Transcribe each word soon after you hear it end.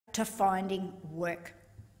to finding work.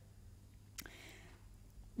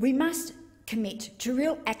 We must commit to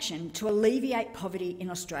real action to alleviate poverty in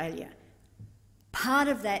Australia. Part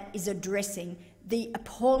of that is addressing the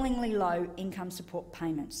appallingly low income support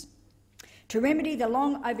payments. To remedy the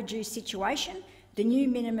long overdue situation, the new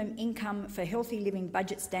minimum income for healthy living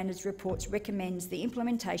budget standards reports recommends the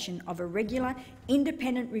implementation of a regular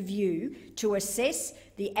independent review to assess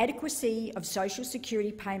the adequacy of social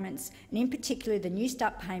security payments, and in particular the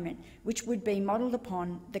Newstart payment, which would be modelled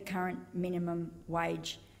upon the current minimum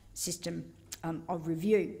wage system of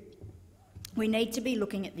review. We need to be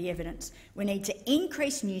looking at the evidence. We need to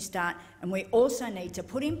increase Newstart, and we also need to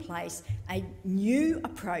put in place a new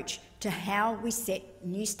approach to how we set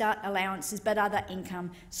Newstart allowances but other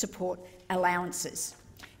income support allowances.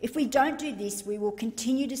 If we don't do this, we will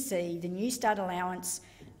continue to see the Newstart allowance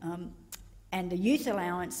and the youth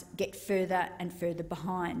allowance get further and further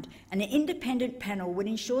behind. And an independent panel would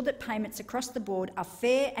ensure that payments across the board are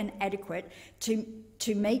fair and adequate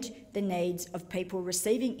to meet the needs of people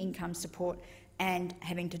receiving income support and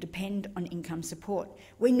having to depend on income support.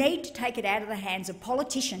 We need to take it out of the hands of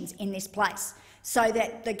politicians in this place so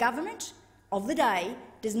that the government of the day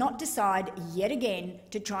does not decide yet again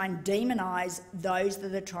to try and demonise those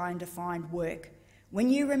that are trying to find work. When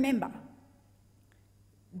you remember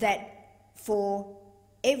that for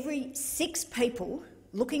every 6 people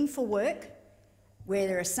looking for work, where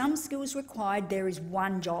there are some skills required, there is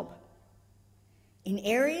 1 job. In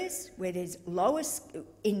areas where there's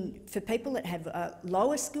for people that have a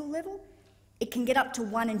lower skill level, it can get up to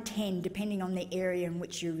 1 in 10, depending on the area in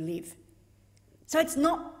which you live. So it's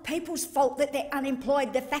not people's fault that they're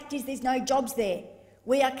unemployed. The fact is there's no jobs there.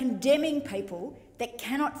 We are condemning people that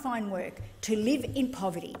cannot find work to live in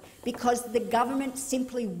poverty because the government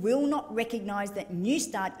simply will not recognise that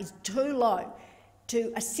Newstart is too low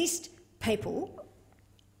to assist people,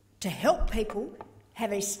 to help people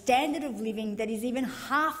have a standard of living that is even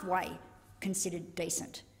halfway considered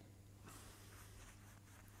decent.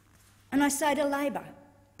 And I say to Labor,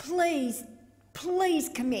 please, please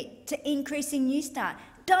commit to increasing Newstart.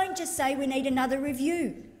 Don't just say we need another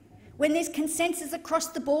review when there's consensus across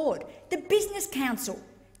the board. The Business Council,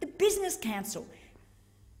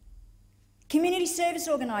 community service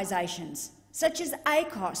organisations such as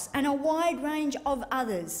ACOS and a wide range of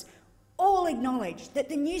others all acknowledge that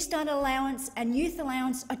the Newstart allowance and youth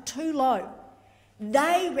allowance are too low.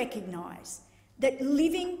 They recognise that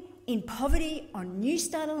living in poverty on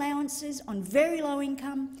Newstart allowances on very low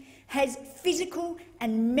income has physical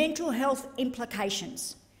and mental health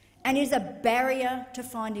implications and is a barrier to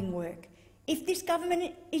finding work. If this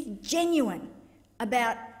government is genuine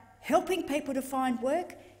about helping people to find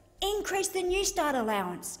work, increase the Newstart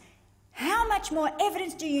allowance. How much more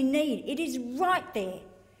evidence do you need? It is right there.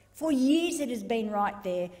 For years it has been right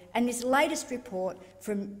there, and this latest report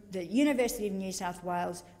from the University of New South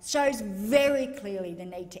Wales shows very clearly the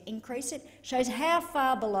need to increase it, shows how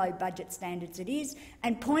far below budget standards it is,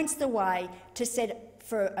 and points the way to set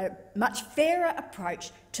for a much fairer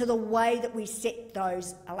approach to the way that we set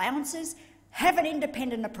those allowances. Have an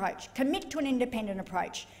independent approach, commit to an independent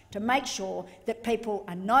approach to make sure that people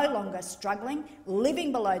are no longer struggling,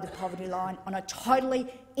 living below the poverty line on a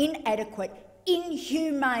totally inadequate,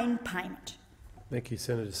 inhumane payment. Thank you,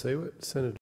 Senator Siewert. Senator